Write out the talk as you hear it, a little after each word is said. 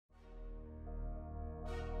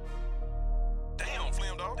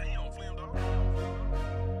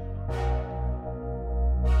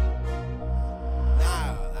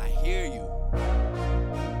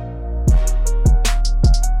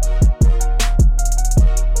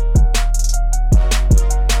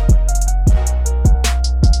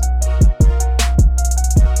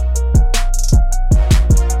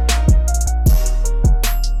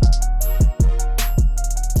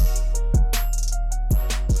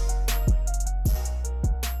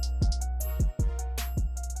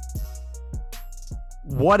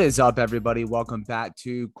What is up, everybody? Welcome back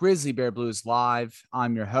to Grizzly Bear Blues Live.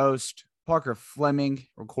 I'm your host, Parker Fleming,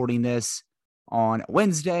 recording this on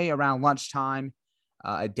Wednesday around lunchtime,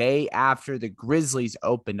 a day after the Grizzlies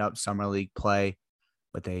opened up Summer League play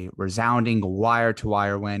with a resounding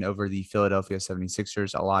wire-to-wire win over the Philadelphia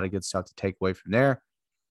 76ers. A lot of good stuff to take away from there.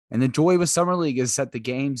 And the joy with Summer League is that the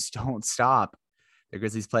games don't stop. The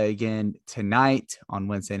Grizzlies play again tonight on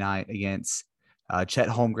Wednesday night against Chet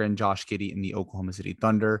Holmgren, Josh Giddey, and the Oklahoma City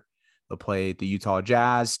Thunder. They'll play the Utah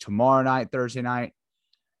Jazz tomorrow night, Thursday night.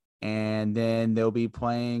 And then they'll be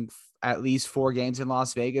playing at least 4 games in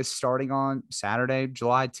Las Vegas starting on Saturday,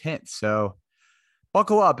 July 10th. So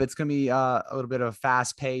buckle up. It's going to be a little bit of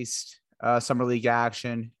fast-paced Summer League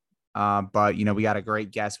action. But, we got a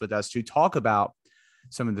great guest with us to talk about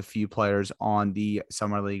some of the few players on the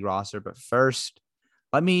Summer League roster. But first,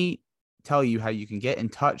 let me tell you how you can get in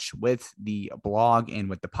touch with the blog and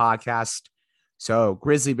with the podcast. So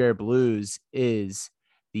Grizzly Bear Blues is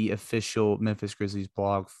the official Memphis Grizzlies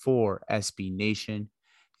blog for SB Nation.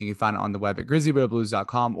 You can find it on the web at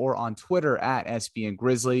grizzlybearblues.com or on Twitter at SBN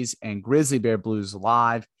Grizzlies. And Grizzly Bear Blues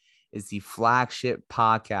Live is the flagship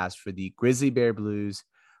podcast for the Grizzly Bear Blues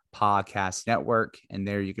Podcast Network. And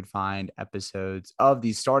there you can find episodes of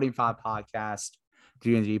the Starting Five podcast,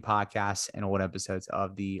 3 podcasts, and old episodes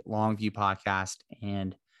of the Longview podcast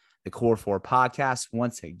and the Core 4 podcast.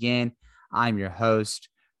 Once again, I'm your host,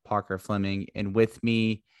 Parker Fleming, and with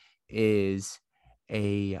me is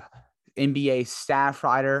a NBA staff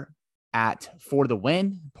writer at For the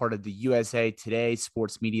Win, part of the USA Today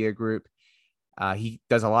Sports Media Group. He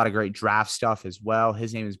does a lot of great draft stuff as well.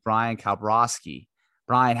 His name is Brian Kalbrowski.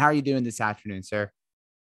 Brian, how are you doing this afternoon, sir?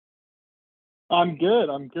 I'm good.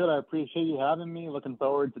 I appreciate you having me. Looking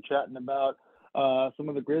forward to chatting about some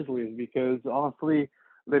of the Grizzlies because honestly,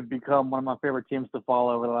 they've become one of my favorite teams to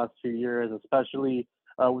follow over the last few years, especially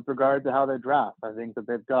with regard to how they draft. I think that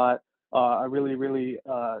they've got a really, really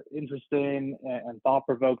interesting and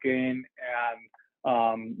thought-provoking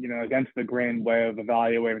and, against the grain way of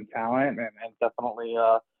evaluating talent and definitely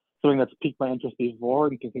something that's piqued my interest before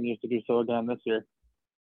and continues to do so again this year.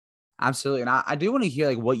 Absolutely. And I do want to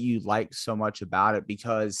hear what you like so much about it,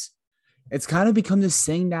 because it's kind of become this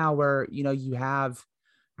thing now where, you have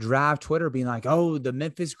draft Twitter being like, oh, the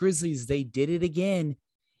Memphis Grizzlies, they did it again.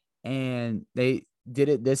 And they did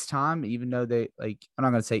it this time, even though I'm not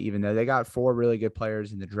going to say even though they got 4 really good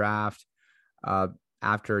players in the draft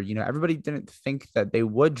after, everybody didn't think that they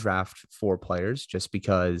would draft 4 players just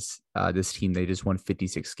because this team, they just won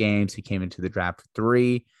 56 games. He came into the draft with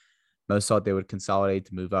 3. Most thought they would consolidate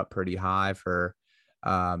to move up pretty high for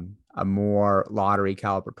a more lottery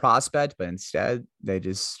caliber prospect, but instead they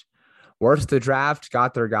just worked the draft,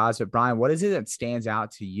 got their guys. But Brian, what is it that stands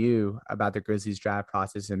out to you about the Grizzlies draft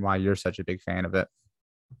process and why you're such a big fan of it?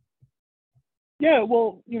 Yeah,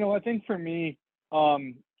 well, I think for me,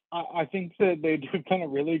 I think that they do kind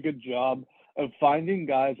of really good job of finding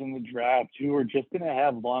guys in the draft who are just going to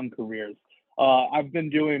have long careers. I've been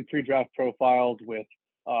doing pre-draft profiles with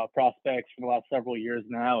prospects for the last several years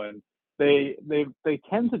now, and they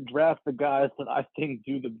tend to draft the guys that I think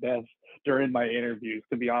do the best during my interviews,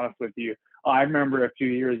 to be honest with you. I remember a few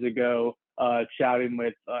years ago chatting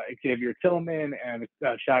with Xavier Tillman and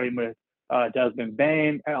chatting with Desmond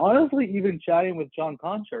Bain, and honestly even chatting with John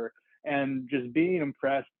Concher, and just being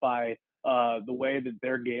impressed by the way that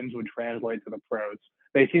their games would translate to the pros.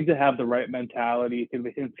 They seem to have the right mentality.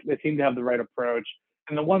 They seem to have the right approach.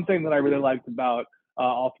 And the one thing that I really liked about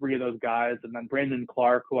all 3 of those guys, and then Brandon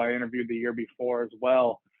Clark, who I interviewed the year before as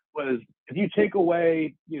well, was if you take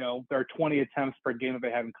away, their 20 attempts per game that they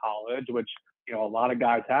had in college, which, a lot of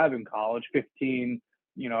guys have in college, 15,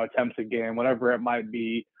 attempts a game, whatever it might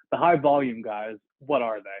be, the high volume guys, what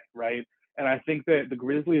are they, right? And I think that the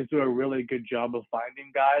Grizzlies do a really good job of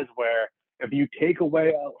finding guys where if you take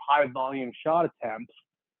away high volume shot attempts,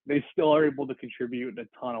 they still are able to contribute in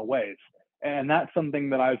a ton of ways. And that's something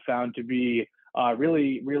that I've found to be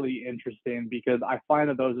really, really interesting, because I find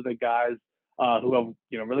that those are the guys who have,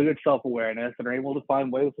 really good self-awareness and are able to find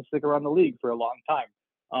ways to stick around the league for a long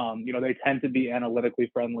time. They tend to be analytically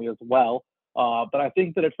friendly as well. But I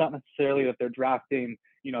think that it's not necessarily that they're drafting,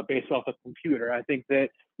 based off a computer. I think that,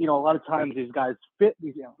 a lot of times these guys fit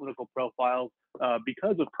these analytical profiles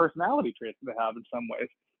because of personality traits that they have in some ways.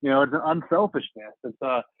 It's an unselfishness. It's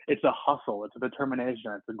a hustle. It's a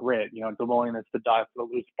determination. It's a grit. It's a willingness to dive for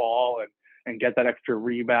the loose ball and get that extra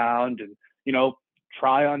rebound and,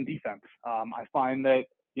 try on defense. I find that,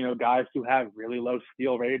 guys who have really low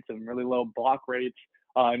steal rates and really low block rates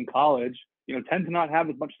in college, tend to not have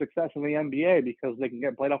as much success in the NBA because they can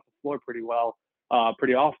get played off the floor pretty well,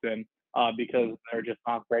 pretty often. because they're just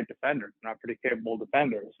not great defenders, not pretty capable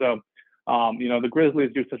defenders. So, the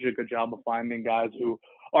Grizzlies do such a good job of finding guys who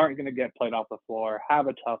aren't going to get played off the floor, have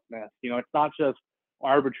a toughness. It's not just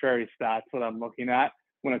arbitrary stats that I'm looking at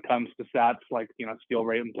when it comes to stats like, steal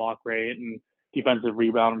rate and block rate and defensive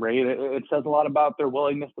rebound rate. It says a lot about their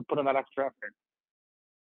willingness to put in that extra effort.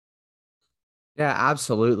 Yeah,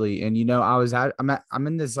 absolutely. And I'm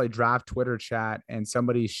in this like draft Twitter chat, and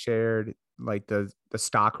somebody shared like the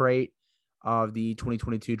stock rate of the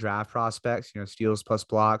 2022 draft prospects, steals plus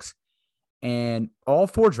blocks. And all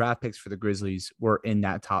 4 draft picks for the Grizzlies were in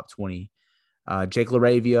that top 20. Jake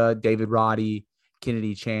LaRavia, David Roddy,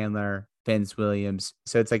 Kennedy Chandler, Vince Williams.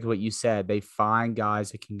 So it's like what you said, they find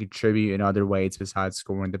guys that can contribute in other ways besides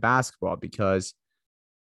scoring the basketball, because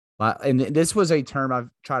and this was a term I've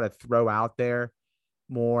tried to throw out there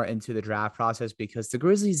more into the draft process, because the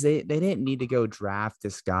Grizzlies, they didn't need to go draft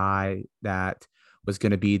this guy that was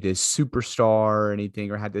going to be this superstar or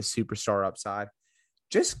anything, or had this superstar upside.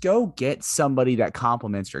 Just go get somebody that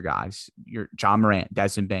complements your guys, your John Morant,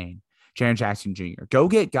 Desmond Bane, Jaren Jackson Jr. Go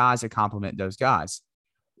get guys that complement those guys.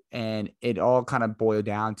 And it all kind of boiled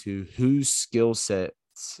down to whose skill sets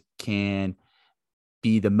can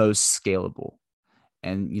be the most scalable.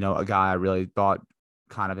 And, a guy I really thought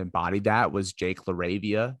kind of embodied that was Jake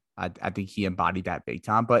LaRavia. I think he embodied that big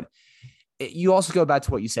time. But you also go back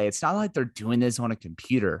to what you say. It's not like they're doing this on a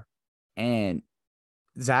computer. And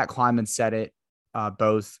Zach Kleiman said it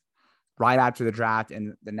both right after the draft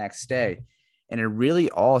and the next day. And it really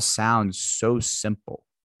all sounds so simple.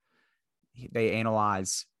 They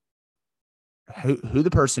analyze who the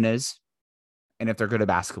person is and if they're good at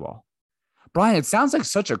basketball. Brian, it sounds like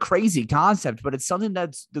such a crazy concept, but it's something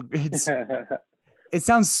it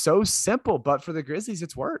sounds so simple, but for the Grizzlies,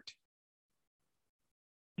 it's worked.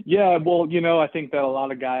 Yeah, well, I think that a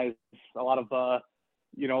lot of guys, a lot of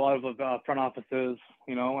front offices,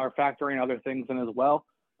 are factoring other things in as well.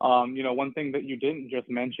 One thing that you didn't just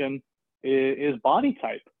mention is body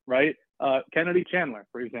type, right? Kennedy Chandler,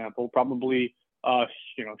 for example, probably,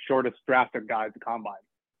 shortest drafted guy at the combine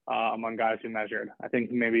among guys who measured. I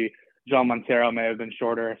think maybe John Montero may have been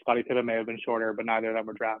shorter, Scottie Pippen may have been shorter, but neither of them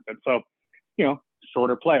were drafted. So,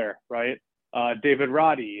 shorter player, right? David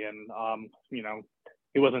Roddy, and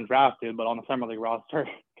he wasn't drafted, but on the summer league roster,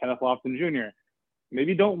 Kenneth Lofton Jr.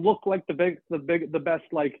 maybe don't look like the best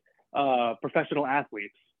like professional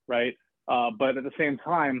athletes, right? But at the same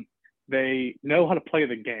time, they know how to play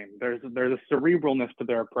the game. There's a cerebralness to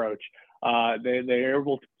their approach. They're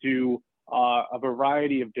able to do a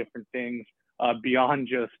variety of different things beyond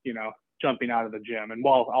just jumping out of the gym. And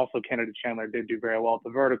while also Kennedy Chandler did do very well at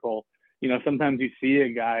the vertical, sometimes you see a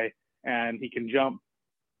guy and he can jump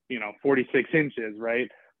 46 inches, right?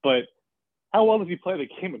 But how well does he play the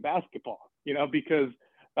game of basketball? Because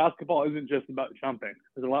basketball isn't just about jumping.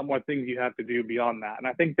 There's a lot more things you have to do beyond that. And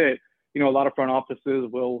I think that, a lot of front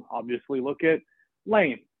offices will obviously look at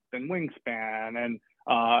length and wingspan and,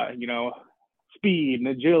 speed and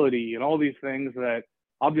agility and all these things that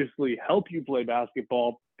obviously help you play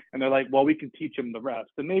basketball. And they're like, well, we can teach him the rest.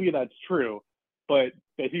 And maybe that's true, but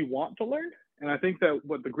does he want to learn? And I think that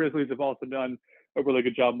what the Grizzlies have also done a really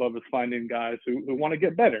good job of is finding guys who want to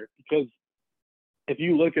get better. Because if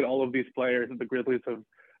you look at all of these players that the Grizzlies have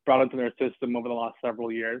brought into their system over the last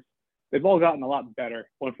several years, they've all gotten a lot better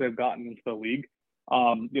once they've gotten into the league.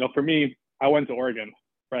 For me, I went to Oregon,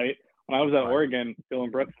 right? When I was at Oregon,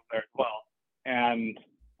 Dillon Brooks was there as well. And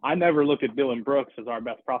I never looked at Dillon Brooks as our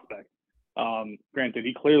best prospect. Granted,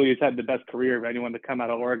 he clearly has had the best career of anyone to come out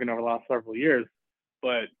of Oregon over the last several years.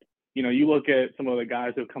 But, you look at some of the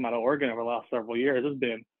guys who have come out of Oregon over the last several years, there's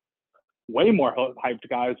been way more hyped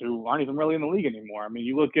guys who aren't even really in the league anymore. I mean,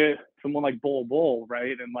 you look at someone like Bol,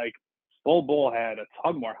 right? And like Bol had a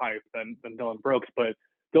ton more hype than Dillon Brooks, but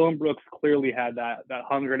Dillon Brooks clearly had that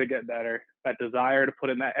hunger to get better, that desire to put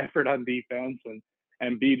in that effort on defense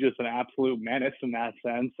and be just an absolute menace in that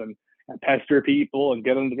sense and pester people and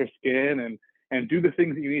get under their skin and do the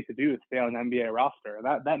things that you need to do to stay on an NBA roster.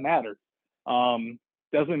 That matters.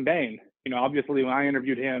 Desmond Bane, obviously when I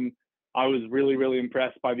interviewed him, I was really, really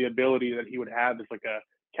impressed by the ability that he would have as like a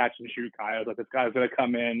catch and shoot guy. I was like, this guy's going to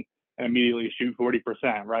come in and immediately shoot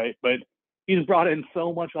 40%, right? But he's brought in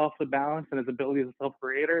so much off the balance and his ability as a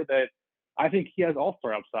self-creator that I think he has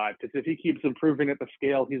all-star upside. Because if he keeps improving at the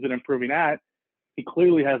scale he's been improving at, he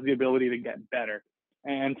clearly has the ability to get better.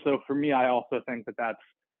 And so for me, I also think that that's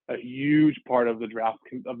a huge part of the draft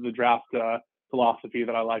philosophy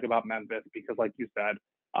that I like about Memphis, because like you said,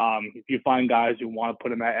 if you find guys who want to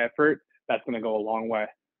put in that effort, that's going to go a long way.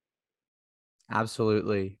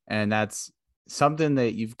 Absolutely. And that's something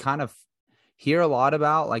that you've kind of hear a lot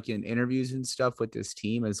about, like in interviews and stuff with this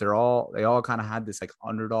team, is they all kind of had this like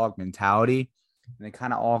underdog mentality, and they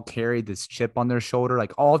kind of all carried this chip on their shoulder.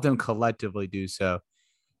 Like all of them collectively do so,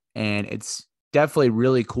 and it's definitely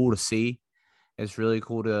really cool to see. It's really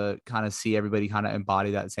cool to kind of see everybody kind of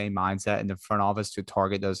embody that same mindset in the front office to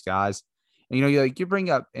target those guys. And, you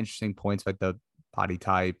bring up interesting points like the body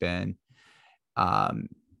type um,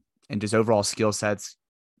 and just overall skill sets.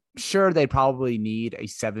 Sure, they probably need a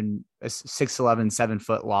 6'11",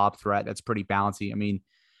 7-foot lob threat that's pretty bouncy. I mean,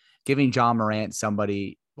 giving John Morant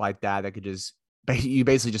somebody like that could just you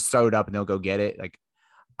basically just throw it up and they'll go get it. Like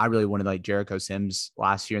I really wanted like Jericho Sims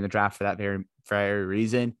last year in the draft for that very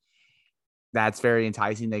reason. That's very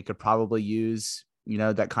enticing. They could probably use,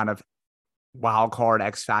 that kind of wild card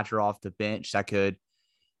X factor off the bench that could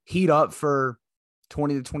heat up for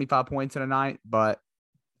 20 to 25 points in a night, but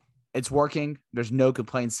it's working. There's no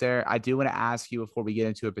complaints there. I do want to ask you before we get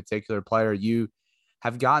into a particular player. You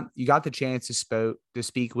got the chance to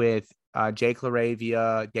speak with Jake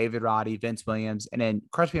LaRavia, David Roddy, Vince Williams, and then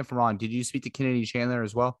correct me if I'm wrong. Did you speak to Kennedy Chandler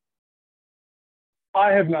as well?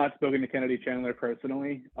 I have not spoken to Kennedy Chandler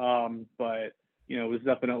personally, but was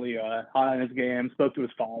definitely hot on his game. Spoke to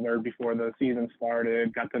his father before the season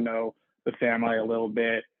started. Got to know the family a little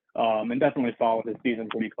bit, and definitely followed his season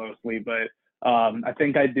pretty closely. But I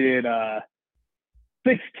think I did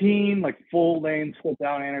 16 like full lane sit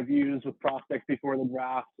down interviews with prospects before the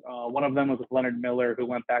draft. One of them was with Leonard Miller, who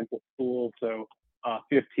went back to school. So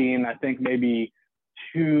 15, I think maybe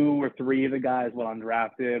 2 or 3 of the guys went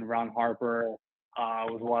undrafted. Ron Harper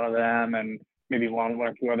was one of them, and maybe one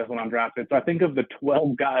or 2 others went undrafted. So I think of the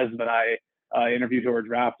 12 guys that I interviewed who were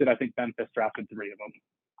drafted, I think Memphis drafted 3 of them.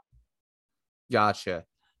 Gotcha.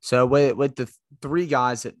 So with the 3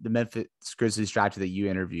 guys that the Memphis Grizzlies drafted that you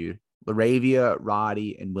interviewed, LaRavia,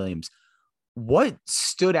 Roddy, and Williams, what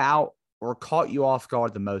stood out or caught you off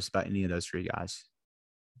guard the most about any of those 3 guys?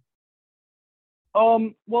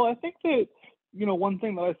 Well, I think that, one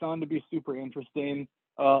thing that I found to be super interesting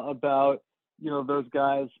about, those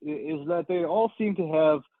guys is that they all seem to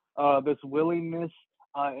have this willingness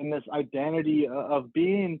and this identity of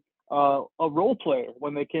being a role player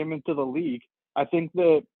when they came into the league. I think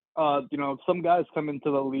that, some guys come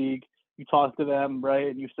into the league, you talk to them, right?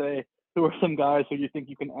 And you say, who are some guys who you think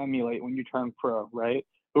you can emulate when you turn pro, right?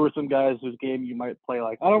 Who are some guys whose game you might play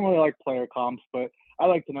like? I don't really like player comps, but I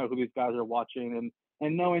like to know who these guys are watching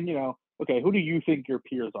and knowing, okay, who do you think your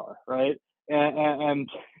peers are, right? And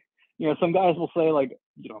some guys will say like,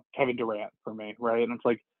 Kevin Durant for me, right? And it's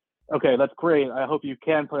like, okay, that's great. I hope you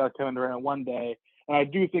can play like Kevin Durant one day. And I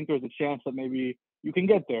do think there's a chance that maybe you can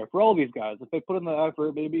get there for all these guys. If they put in the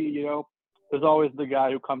effort, maybe, there's always the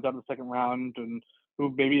guy who comes out of the second round and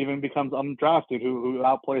who maybe even becomes undrafted, who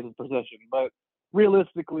outplays his position. But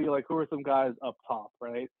realistically, like, who are some guys up top,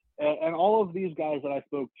 right? And all of these guys that I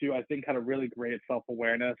spoke to, I think had a really great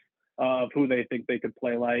self-awareness of who they think they could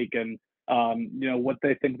play like and, what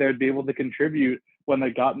they think they'd be able to contribute when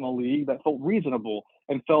they got in the league that felt reasonable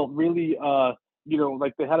and felt really,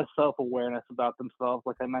 like they had a self-awareness about themselves,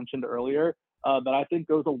 like I mentioned earlier, that I think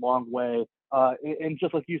goes a long way. And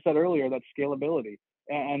just like you said earlier, that scalability.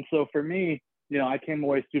 And so for me, I came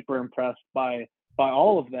away super impressed by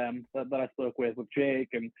all of them that I spoke with Jake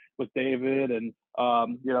and with David and,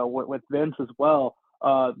 with Vince as well.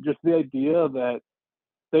 Just the idea that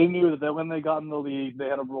they knew that when they got in the league, they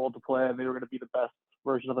had a role to play and they were going to be the best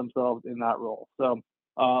version of themselves in that role. So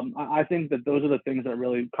I think that those are the things that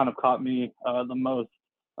really kind of caught me the most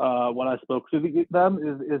when I spoke to them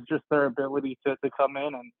is just their ability to come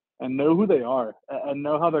in and know who they are and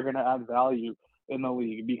know how they're going to add value in the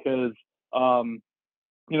league because,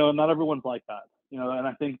 not everyone's like that, and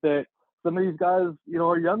I think that some of these guys,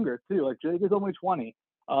 are younger too. Like Jake is only 20.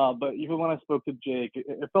 But even when I spoke to Jake,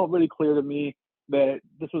 it felt really clear to me that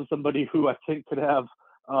this was somebody who I think could have,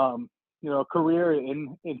 a career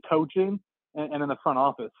in coaching and in the front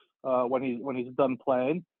office when he's done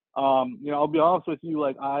playing. I'll be honest with you,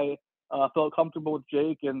 like I felt comfortable with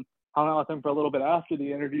Jake and hung out with him for a little bit after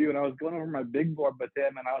the interview, and I was going over my big board with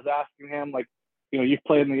him, and I was asking him like, you've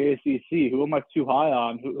played in the ACC. Who am I too high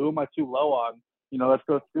on? Who am I too low on? Let's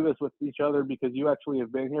go through this with each other because you actually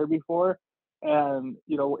have been here before. And,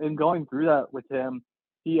 in going through that with him,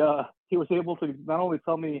 he was able to not only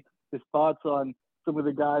tell me his thoughts on some of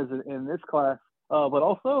the guys in this class, but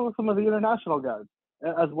also some of the international guys,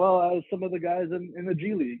 as well as some of the guys in the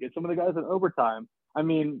G League and some of the guys in overtime. I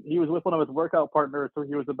mean, he was with one of his workout partners who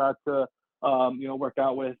he was about to, work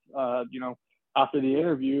out with, after the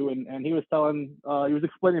interview, and he was he was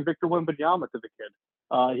explaining Victor Wembanyama to the kid.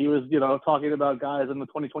 He was, talking about guys in the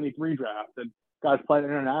 2023 draft, and guys playing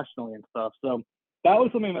internationally and stuff. So that was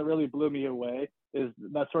something that really blew me away, is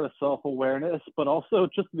that sort of self-awareness, but also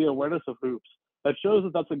just the awareness of hoops. That shows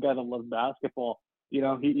that that's a guy that loves basketball.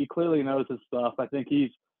 He clearly knows his stuff. I think he's,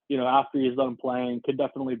 after he's done playing, could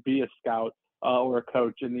definitely be a scout or a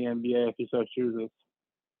coach in the NBA if he so chooses.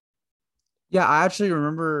 Yeah, I actually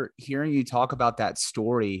remember hearing you talk about that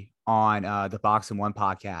story on the Box and One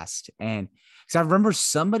podcast, and because I remember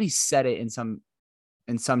somebody said it in some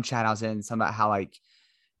chat I was in, some about how like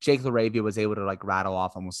Jake LaRavia was able to like rattle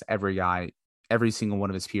off almost every single one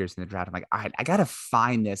of his peers in the draft. I'm like, all right, I gotta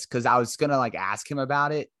find this because I was gonna like ask him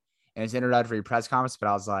about it in his introductory press conference, but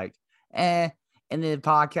I was like, in the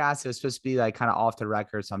podcast, it was supposed to be like kind of off the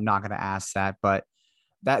record, so I'm not gonna ask that. But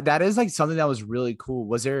that is like something that was really cool.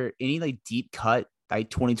 Was there any like deep cut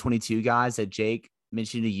like 2022 guys that Jake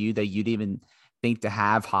mentioned to you that you'd even think to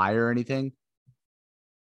have higher or anything?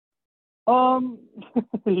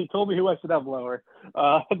 He told me who I should have lower.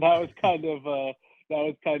 That was kind of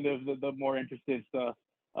the more interesting stuff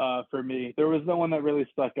for me. There was no one that really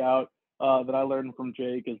stuck out that I learned from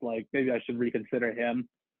Jake is like maybe I should reconsider him.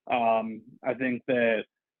 I think that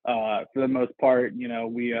for the most part,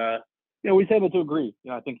 we was able to agree.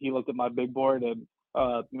 I think he looked at my big board, and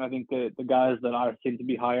I think that the guys that I seem to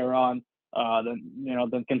be higher on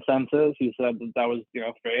than consensus, he said that was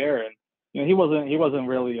fair, and he wasn't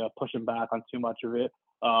really pushing back on too much of it.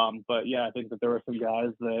 But yeah, I think that there were some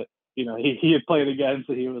guys that he had played against,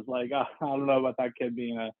 and he was like, I don't know about that kid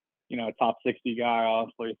being a top 60 guy,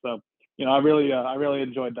 honestly. So I really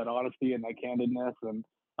enjoyed that honesty and that candidness, and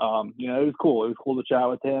it was cool. It was cool to chat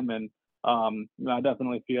with him, and I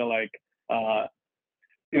definitely feel like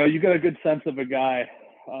you get a good sense of a guy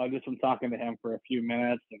just from talking to him for a few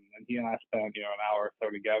minutes, and he and I spent an hour or so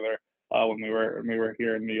together when we were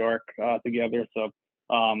here in New York together. So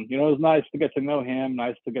it was nice to get to know him,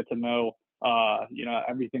 nice to get to know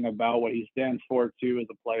everything about what he stands for too as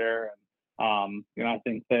a player, and I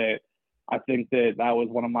think that was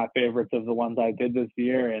one of my favorites of the ones I did this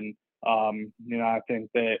year, and I think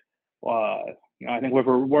that. I think we're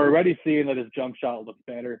already seeing that his jump shot looks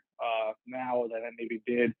better now than it maybe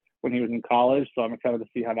did when he was in college. So I'm excited to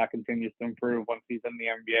see how that continues to improve once he's in the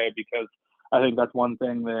NBA, because I think that's one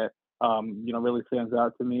thing that really stands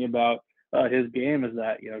out to me about his game is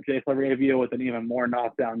that Jake LaRavia with an even more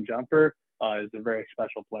knockdown jumper is a very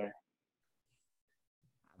special player.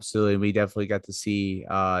 Absolutely, we definitely got to see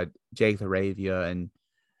Jake LaRavia and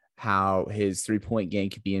how his 3-point game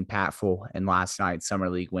could be impactful in last night's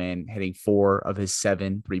Summer League win, hitting 4 of his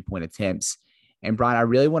 7 3-point attempts. And Brian, I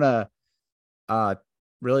really want to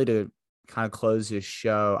really to kind of close this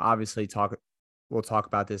show, obviously we'll talk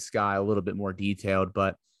about this guy a little bit more detailed,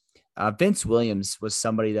 but Vince Williams was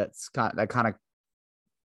somebody that kind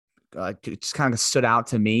of just kind of stood out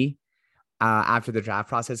to me after the draft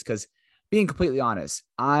process, because being completely honest,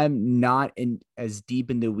 I'm not as deep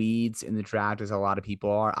in the weeds in the draft as a lot of people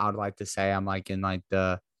are. I would like to say I'm like in like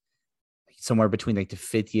the somewhere between like the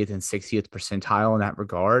 50th and 60th percentile in that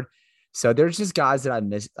regard. So there's just guys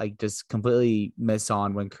that I just completely miss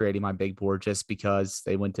on when creating my big board just because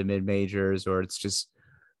they went to mid majors or it's just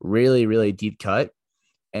really, really deep cut.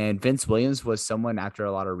 And Vince Williams was someone, after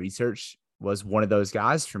a lot of research, was one of those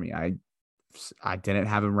guys for me. I didn't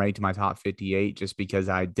have him ranked in my top 58 just because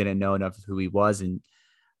I didn't know enough of who he was and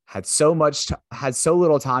had so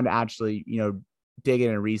little time to actually, dig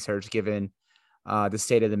in and research, given the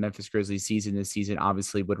state of the Memphis Grizzlies season this season.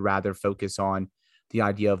 Obviously would rather focus on the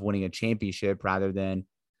idea of winning a championship rather than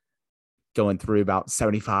going through about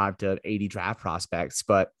 75 to 80 draft prospects.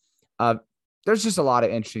 But there's just a lot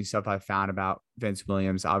of interesting stuff I found about Vince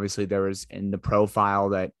Williams. Obviously there was in the profile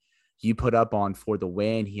that you put up on For the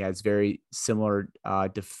Win, he has very similar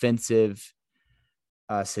defensive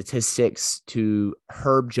statistics to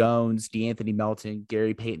Herb Jones, DeAnthony Melton,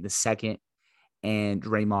 Gary Payton II, and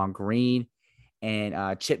Draymond Green.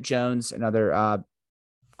 And Chip Jones, another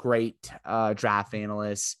great draft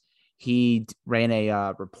analyst. He ran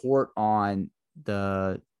a report on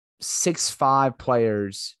the 6'5"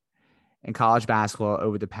 players in college basketball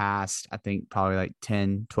over the past, I think, probably like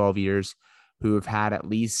 10, 12 years who have had at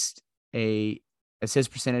least a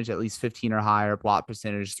assist percentage at least 15 or higher, block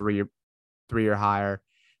percentage three or higher,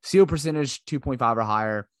 steal percentage 2.5 or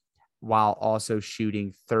higher, while also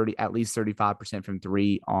shooting at least 35% from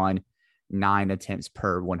 3 on 9 attempts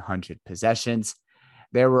per 100 possessions.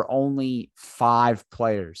 There were only 5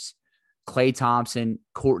 players: Klay Thompson,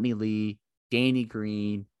 Courtney Lee, Danny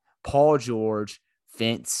Green, Paul George,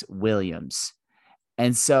 Vince Williams.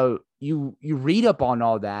 And so you read up on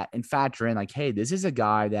all that and factor in like, hey, this is a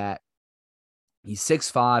guy that he's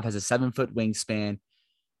 6'5", has a 7-foot wingspan,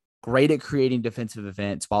 great at creating defensive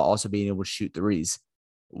events while also being able to shoot threes.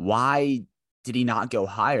 Why did he not go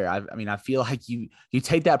higher? I mean, I feel like you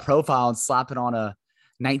take that profile and slap it on a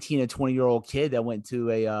 19 to 20-year-old kid that went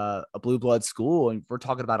to a blue blood school, and we're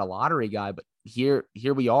talking about a lottery guy. But here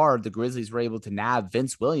we are. The Grizzlies were able to nab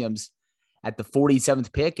Vince Williams at the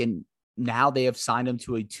 47th pick, and now they have signed him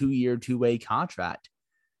to a 2-year, two-way contract.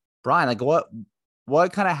 Brian, like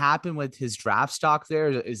what kind of happened with his draft stock there?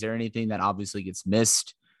 Is there anything that obviously gets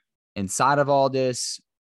missed inside of all this?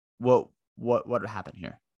 What happened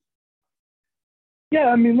here? Yeah,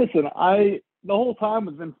 I mean, listen, the whole time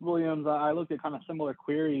with Vince Williams, I looked at kind of similar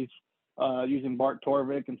queries using Bart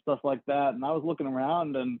Torvik and stuff like that, and I was looking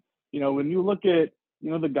around, and when you look at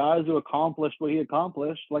the guys who accomplished what he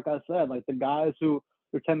accomplished, like I said, like the guys who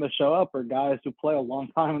tend to show up are guys who play a long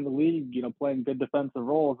time in the league, playing good defensive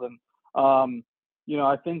roles, and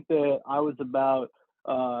I think that I was about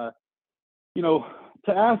to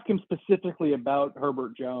ask him specifically about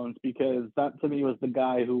Herbert Jones, because that to me was the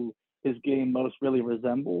guy who his game most really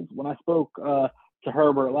resembled. When I spoke to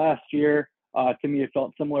Herbert last year, to me it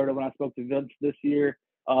felt similar to when I spoke to Vince this year.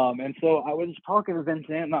 And so I was talking to Vincent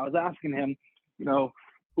and I was asking him,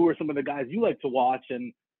 who are some of the guys you like to watch?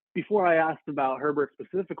 And before I asked about Herbert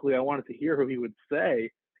specifically, I wanted to hear who he would say.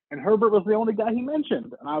 And Herbert was the only guy he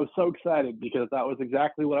mentioned. And I was so excited because that was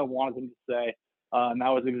exactly what I wanted him to say. And that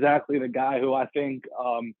was exactly the guy who I think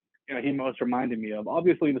he most reminded me of.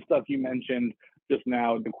 Obviously, the stuff you mentioned just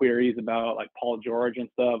now, the queries about like Paul George and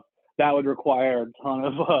stuff, that would require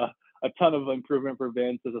a ton of improvement for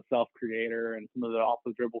Vince as a self-creator and some of the off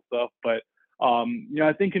the dribble stuff. But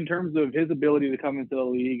I think in terms of his ability to come into the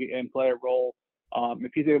league and play a role,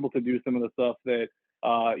 if he's able to do some of the stuff that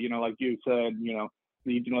like you said,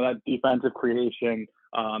 that defensive creation,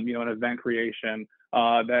 an event creation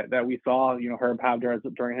that we saw, Herb have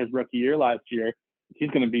during his rookie year last year, he's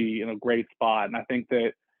going to be in a great spot. And I think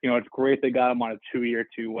that, it's great they got him on a 2-year,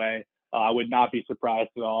 two-way. I would not be surprised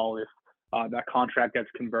at all if that contract gets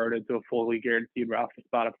converted to a fully guaranteed roster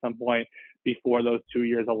spot at some point before those 2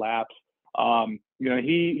 years elapse.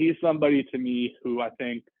 He's somebody to me who I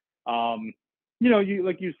think,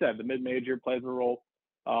 like you said, the mid-major plays a role.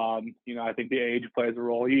 I think the age plays a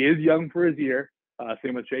role. He is young for his year.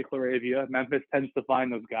 Same with Jake LaRavia. Memphis tends to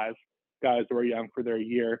find those guys who are young for their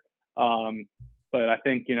year. But I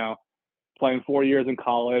think, playing 4 years in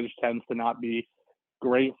college tends to not be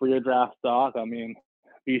great for your draft stock. I mean,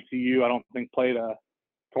 VCU, I don't think played a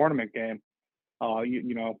tournament game,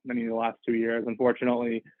 many of the last 2 years.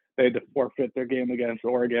 Unfortunately, they had to forfeit their game against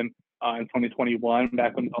Oregon in 2021,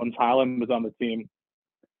 back when Bones Hyland was on the team.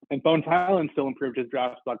 And Bones Hyland still improved his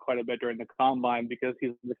draft stock quite a bit during the combine because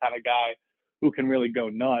he's the kind of guy who can really go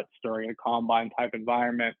nuts during a combine type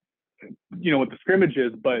environment, with the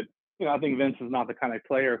scrimmages. But, I think Vince is not the kind of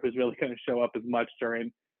player who's really going to show up as much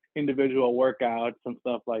during individual workouts and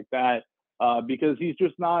stuff like that, because he's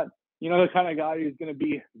just not, the kind of guy who's going to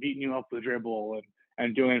be beating you off the dribble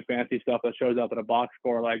and doing fancy stuff that shows up in a box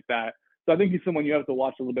score like that. So I think he's someone you have to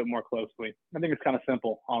watch a little bit more closely. I think it's kind of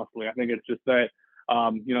simple, honestly. I think it's just that,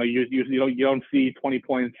 you don't see 20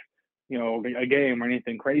 points, a game or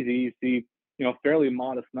anything crazy. You see, fairly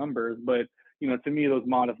modest numbers, but, to me, those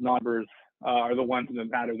modest numbers are the ones that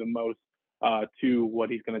matter the most to what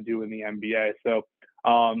he's going to do in the NBA. So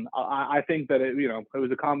I think that it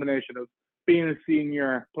was a combination of being a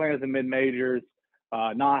senior, playing as a mid-majors,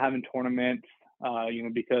 not having tournaments,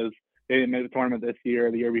 because they didn't make the tournament this year,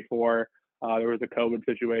 the year before. There was a COVID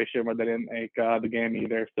situation where they didn't make the game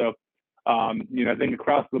either. So, I think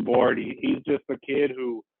across the board, he's just a kid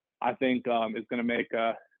who I think is going to make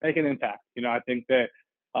an impact. I think that,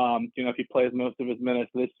 if he plays most of his minutes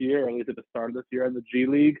this year, or at least at the start of this year in the G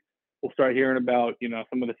League, we'll start hearing about,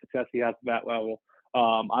 some of the success he has at that level.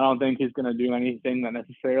 I don't think he's going to do anything that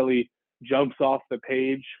necessarily jumps off the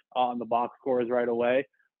page on the box scores right away.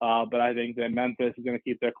 But I think that Memphis is going to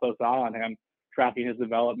keep their close eye on him, tracking his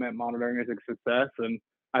development, monitoring his success. And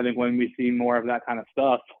I think when we see more of that kind of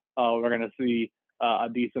stuff, we're going to see a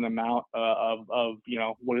decent amount of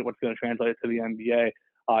what's going to translate to the NBA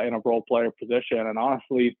in a role player position. And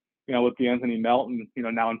honestly, with the Anthony Melton,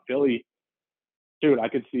 now in Philly, dude, I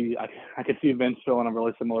could see Vince filling a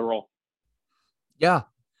really similar role. Yeah.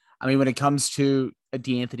 I mean, when it comes to a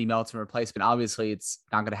DeAnthony Melton replacement, obviously it's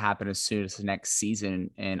not going to happen as soon as the next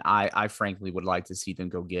season. And I frankly would like to see them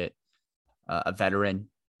go get a veteran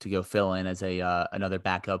to go fill in as another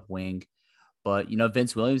backup wing. But,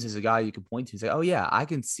 Vince Williams is a guy you can point to. He's like, oh, yeah, I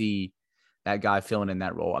can see that guy filling in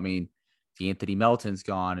that role. I mean, DeAnthony Melton's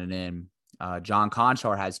gone, and then John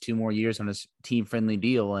Conchar has 2 more years on his team-friendly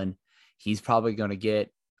deal, and he's probably going to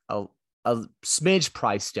get a smidge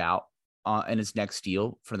priced out in his next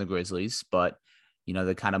deal for the Grizzlies, but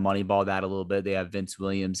they kind of moneyball that a little bit. They have Vince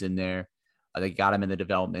Williams in there. They got him in the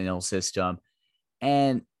developmental system,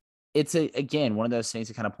 and it's again one of those things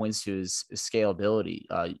that kind of points to is scalability.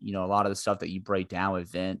 A lot of the stuff that you break down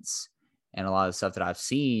with Vince, and a lot of the stuff that I've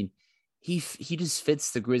seen, he just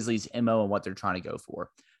fits the Grizzlies' MO and what they're trying to go for.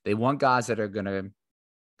 They want guys that are going to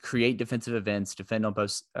create defensive events, defend on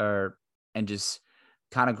both, and just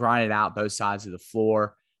kind of grind it out both sides of the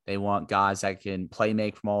floor. They want guys that can play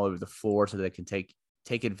make from all over the floor so they can take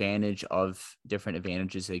advantage of different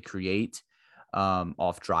advantages they create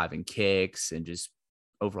off driving kicks and just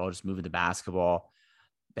overall just moving the basketball.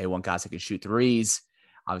 They want guys that can shoot threes.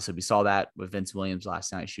 Obviously, we saw that with Vince Williams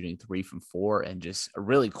last night, shooting 3 from 4 and just a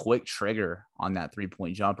really quick trigger on that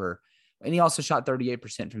 3-point jumper. And he also shot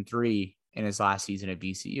 38% from 3 in his last season at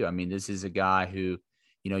VCU. I mean, this is a guy who,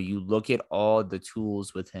 you look at all the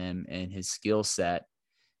tools with him and his skill set,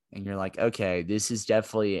 and you're like, okay, this is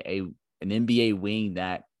definitely an NBA wing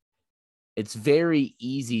that it's very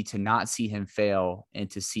easy to not see him fail and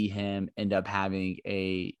to see him end up having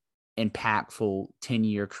a impactful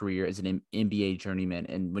 10-year career as an NBA journeyman.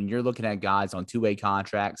 And when you're looking at guys on 2-way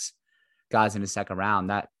contracts, guys in the second round,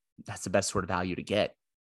 that's the best sort of value to get.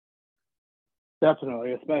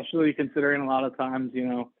 Definitely, especially considering a lot of times,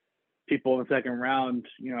 people in the second round,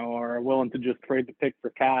 are willing to just trade the pick for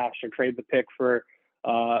cash or trade the pick for,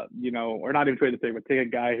 or not even trade the pick, but take a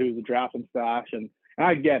guy who's a draft and stash. And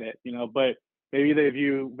I get it, but maybe they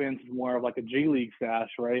view Vince as more of like a G League stash,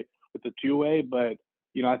 right, with the 2-way. But,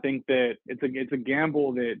 I think that it's a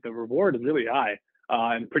gamble that the reward is really high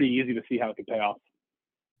and pretty easy to see how it could pay off.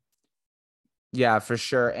 Yeah, for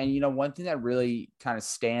sure. And, one thing that really kind of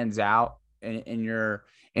stands out in your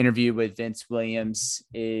interview with Vince Williams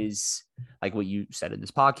is like what you said in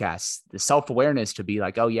this podcast, the self-awareness to be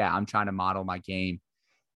like, oh yeah, I'm trying to model my game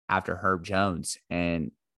after Herb Jones.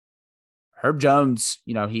 And Herb Jones,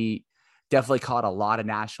 he definitely caught a lot of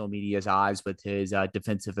national media's eyes with his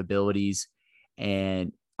defensive abilities.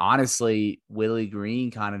 And honestly, Willie Green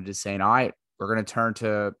kind of just saying, all right, we're going to turn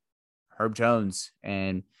to Herb Jones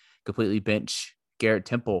and completely bench Garrett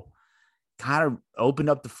Temple, kind of opened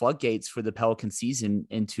up the floodgates for the Pelican season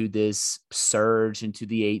into this surge into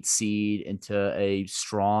the 8th seed, into a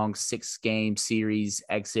strong 6-game series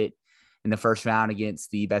exit in the first round against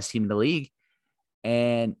the best team in the league.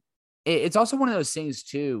 And it's also one of those things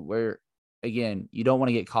too, where again, you don't want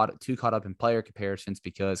to get too caught up in player comparisons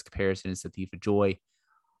because comparison is the thief of joy.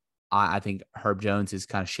 I think Herb Jones is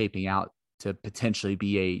kind of shaping out to potentially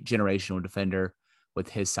be a generational defender with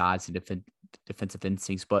his size and defensive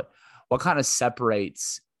instincts. But what kind of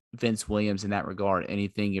separates Vince Williams in that regard?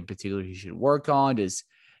 Anything in particular he should work on? Does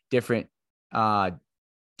different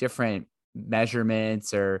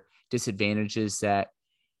measurements or disadvantages that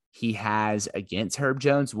he has against Herb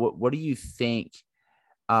Jones? What do you think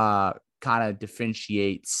kind of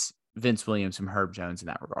differentiates Vince Williams from Herb Jones in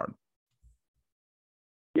that regard?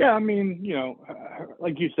 Yeah, I mean,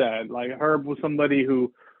 like you said, like Herb was somebody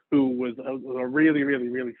who was a really, really,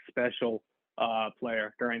 really special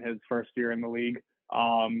player during his first year in the league.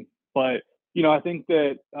 But I think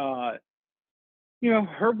that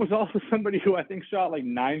Herb was also somebody who I think shot like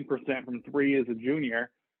 9% from 3 as a junior,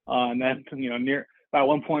 and then near at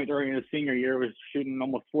one point during his senior year was shooting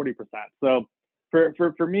almost 40%. So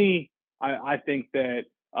for me, I think that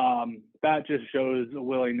that just shows a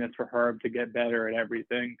willingness for Herb to get better at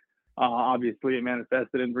everything. Obviously, it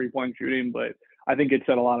manifested in 3-point shooting, but I think it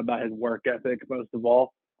said a lot about his work ethic most of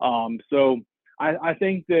all. So I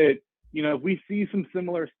think that if we see some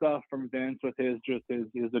similar stuff from Vince with his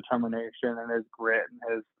determination and his grit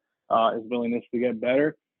and his willingness to get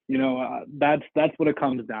better, that's what it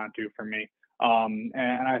comes down to for me. And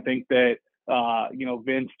I think that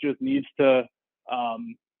Vince just needs to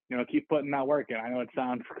keep putting that work in. I know it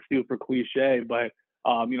sounds super cliche, but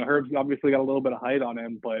Herb's obviously got a little bit of height on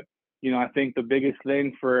him, but I think the biggest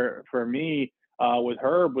thing for me with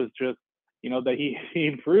Herb was just that he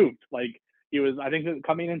improved. Like he was, I think that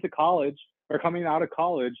coming out of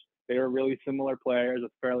college, they were really similar players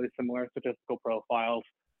with fairly similar statistical profiles.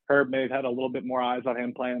 Herb may have had a little bit more eyes on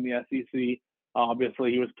him playing in the SEC.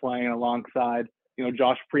 Obviously, he was playing alongside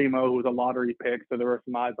Josh Primo, who was a lottery pick, so there were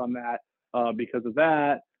some eyes on that because of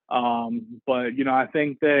that. But I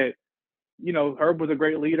think that Herb was a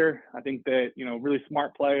great leader. I think that really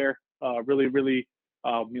smart player, really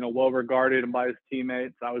well regarded by his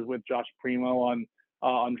teammates. I was with Josh Primo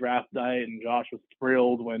on draft night, and Josh was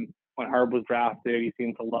thrilled when Herb was drafted. He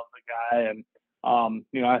seemed to love the guy, and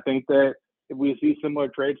I think that if we see similar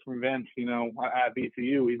trades from Vince, at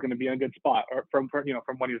VCU, he's going to be in a good spot. Or from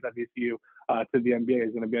when he was at VCU to the NBA,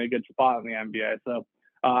 he's going to be in a good spot in the NBA. So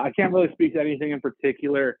I can't really speak to anything in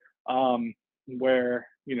particular where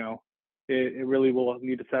it really will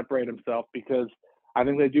need to separate himself, because I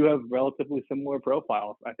think they do have relatively similar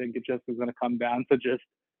profiles. I think it just is going to come down to just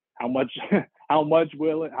how much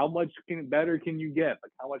better can you get?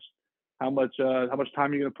 Like how much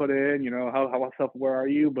time you're going to put in, how self-aware are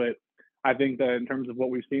you? But I think that in terms of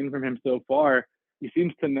what we've seen from him so far, he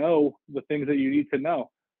seems to know the things that you need to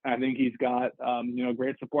know. And I think he's got, a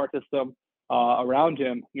great support system around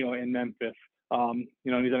him, in Memphis.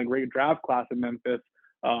 He's in a great draft class in Memphis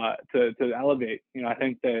to elevate. I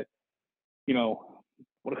think that,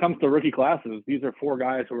 when it comes to rookie classes, these are 4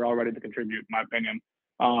 guys who are all ready to contribute, in my opinion.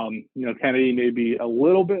 Kennedy may be a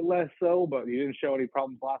little bit less so, but he didn't show any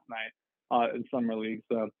problems last night in summer league.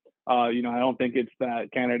 So, I don't think it's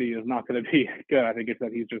that Kennedy is not going to be good. I think it's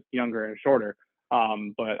that he's just younger and shorter.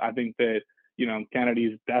 But I think that,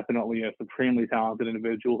 Kennedy's definitely a supremely talented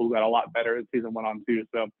individual who got a lot better as season went on too.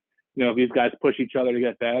 So, if these guys push each other to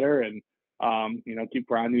get better and, keep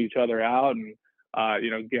grinding each other out and,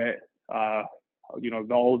 get, all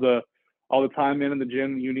the time in the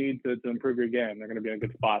gym you need to improve your game, they're going to be in a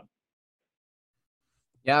good spot.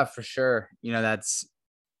 Yeah, for sure. That's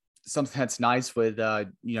something that's nice with,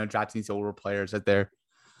 drafting these older players, that they're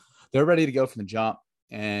ready to go from the jump.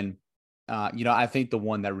 And, I think the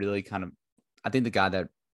one that really I think the guy that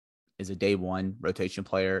is a day one rotation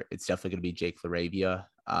player, it's definitely going to be Jake LaRavia.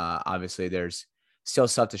 Obviously there's still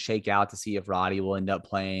stuff to shake out to see if Roddy will end up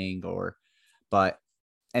playing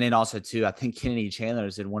and then also too, I think Kennedy Chandler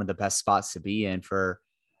is in one of the best spots to be in for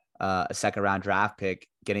a second round draft pick,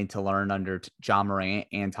 getting to learn under John Morant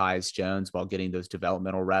and Tyus Jones while getting those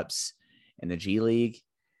developmental reps in the G League.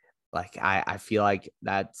 Like I feel like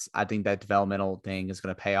I think that developmental thing is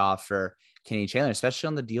going to pay off for Kennedy Chandler, especially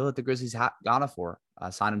on the deal that the Grizzlies got him for.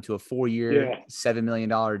 Signed him to a 4-year, $7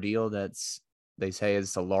 million deal. They say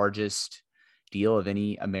is the largest deal of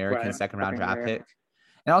any American second round draft pick.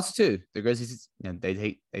 And also too, the Grizzlies,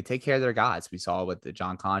 they take care of their guys. We saw with the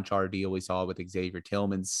John Conchar deal. We saw with Xavier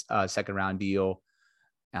Tillman's second round deal.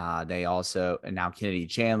 They also, and now Kennedy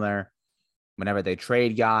Chandler, whenever they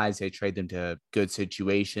trade guys, they trade them to good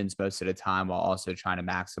situations most of the time, while also trying to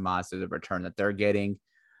maximize the return that they're getting.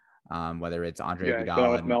 Whether it's Andre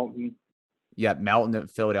Iguodala, Melton. Yeah, Melton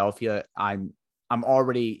at Philadelphia. I'm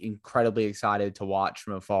already incredibly excited to watch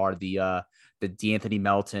from afar the D'Anthony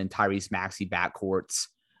Melton, Tyrese Maxey backcourts.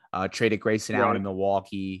 Traded Grayson Allen in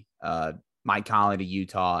Milwaukee, Mike Conley to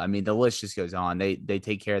Utah. I mean, the list just goes on. They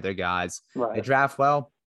take care of their guys. Right. They draft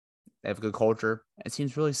well. They have a good culture. It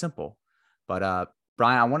seems really simple. But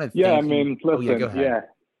Brian, I want to thank you. Listen, go ahead.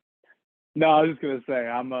 No, I was just gonna say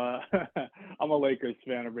I'm a Lakers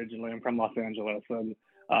fan originally. I'm from Los Angeles, and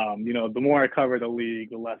the more I cover the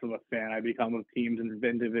league, the less of a fan I become of teams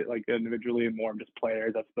individually, and more of just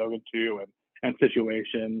players I've spoken to and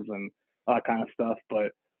situations and that kind of stuff.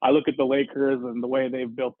 But I look at the Lakers and the way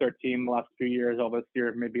they've built their team the last few years. All this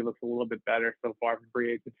year maybe looks a little bit better so far from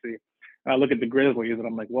free agency. And I look at the Grizzlies and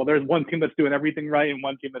I'm like, well, there's one team that's doing everything right and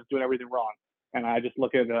one team that's doing everything wrong. And I just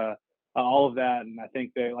look at all of that, and I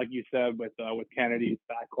think they, like you said, with Kennedy's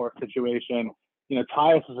backcourt situation,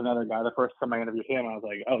 Tyus is another guy. The first time I interviewed him, I was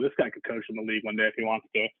like, oh, this guy could coach in the league one day if he wants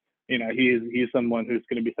to. He's someone who's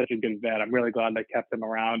going to be such a good vet. I'm really glad they kept him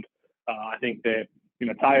around. I think that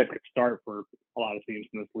Tyus could start for a lot of teams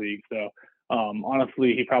in this league. So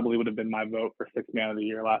honestly, he probably would have been my vote for Sixth Man of the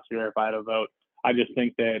Year last year if I had a vote. I just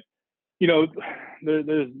think that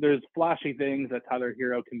there's flashy things that Tyler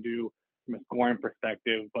Hero can do from a scoring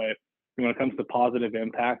perspective, but when it comes to positive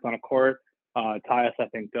impact on a court, Tyus, I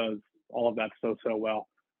think, does all of that so well.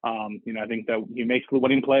 I think that he makes the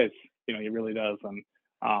winning plays. He really does. And,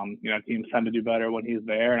 teams tend to do better when he's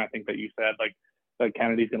there. And I think that you said, that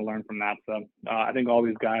Kennedy's going to learn from that. So I think all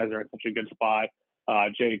these guys are in such a good spot.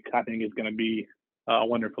 Jake, I think, is going to be a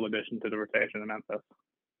wonderful addition to the rotation in Memphis.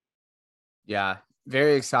 Yeah,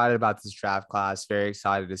 very excited about this draft class. Very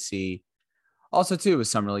excited to see. Also, too, with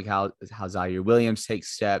Summer League, how Zaire Williams takes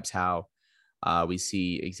steps, how we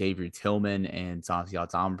see Xavier Tillman and Santi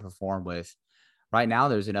Aldama perform with. Right now,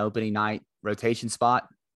 there's an opening night rotation spot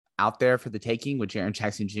out there for the taking with Jaren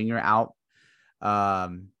Jackson Jr. out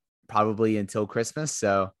probably until Christmas.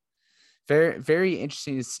 So very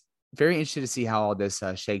interesting. Very interested to see how all this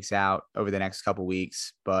shakes out over the next couple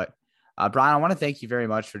weeks. But Brian, I want to thank you very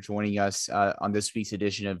much for joining us on this week's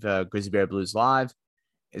edition of Grizzly Bear Blues Live.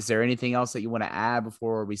 Is there anything else that you want to add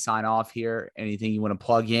before we sign off here? Anything you want to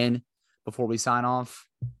plug in before we sign off?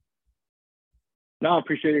 No, I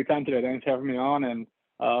appreciate your time today. Thanks for having me on, and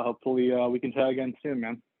hopefully we can chat again soon,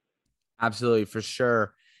 man. Absolutely, for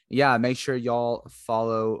sure. Yeah, make sure y'all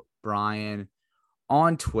follow Brian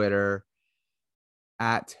on Twitter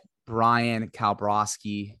at Brian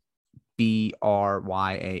Kalbrowski,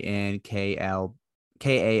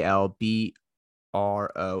 BryanKalbrosky,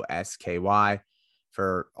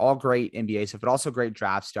 for all great NBA stuff, but also great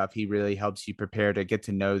draft stuff. He really helps you prepare to get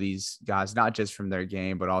to know these guys, not just from their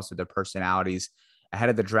game, but also their personalities. Ahead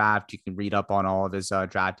of the draft, you can read up on all of his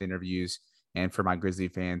draft interviews. And for my Grizzly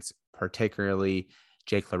fans, particularly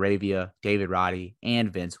Jake LaRavia, David Roddy,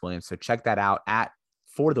 and Vince Williams. So check that out at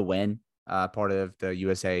For the Win, part of the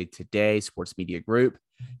USA Today Sports Media Group.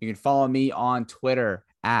 You can follow me on Twitter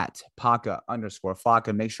at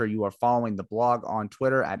Paca_Flocka. Make sure you are following the blog on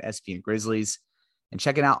Twitter at SPN Grizzlies and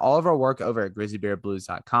checking out all of our work over at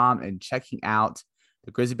grizzlybearblues.com and checking out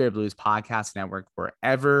the Grizzly Bear Blues Podcast Network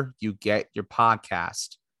wherever you get your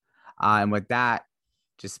podcast. And with that,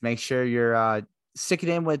 just make sure you're sticking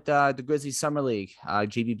in with the Grizzlies Summer League.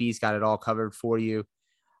 GBB's got it all covered for you.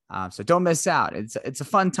 So don't miss out. It's a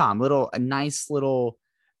fun time. A nice little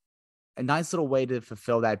way to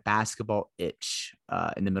fulfill that basketball itch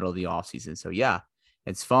in the middle of the offseason. So yeah,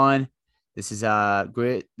 it's fun. This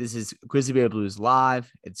is Grizzly Bear Blues Live.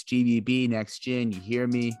 It's GBB Next Gen. You hear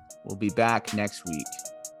me? We'll be back next week.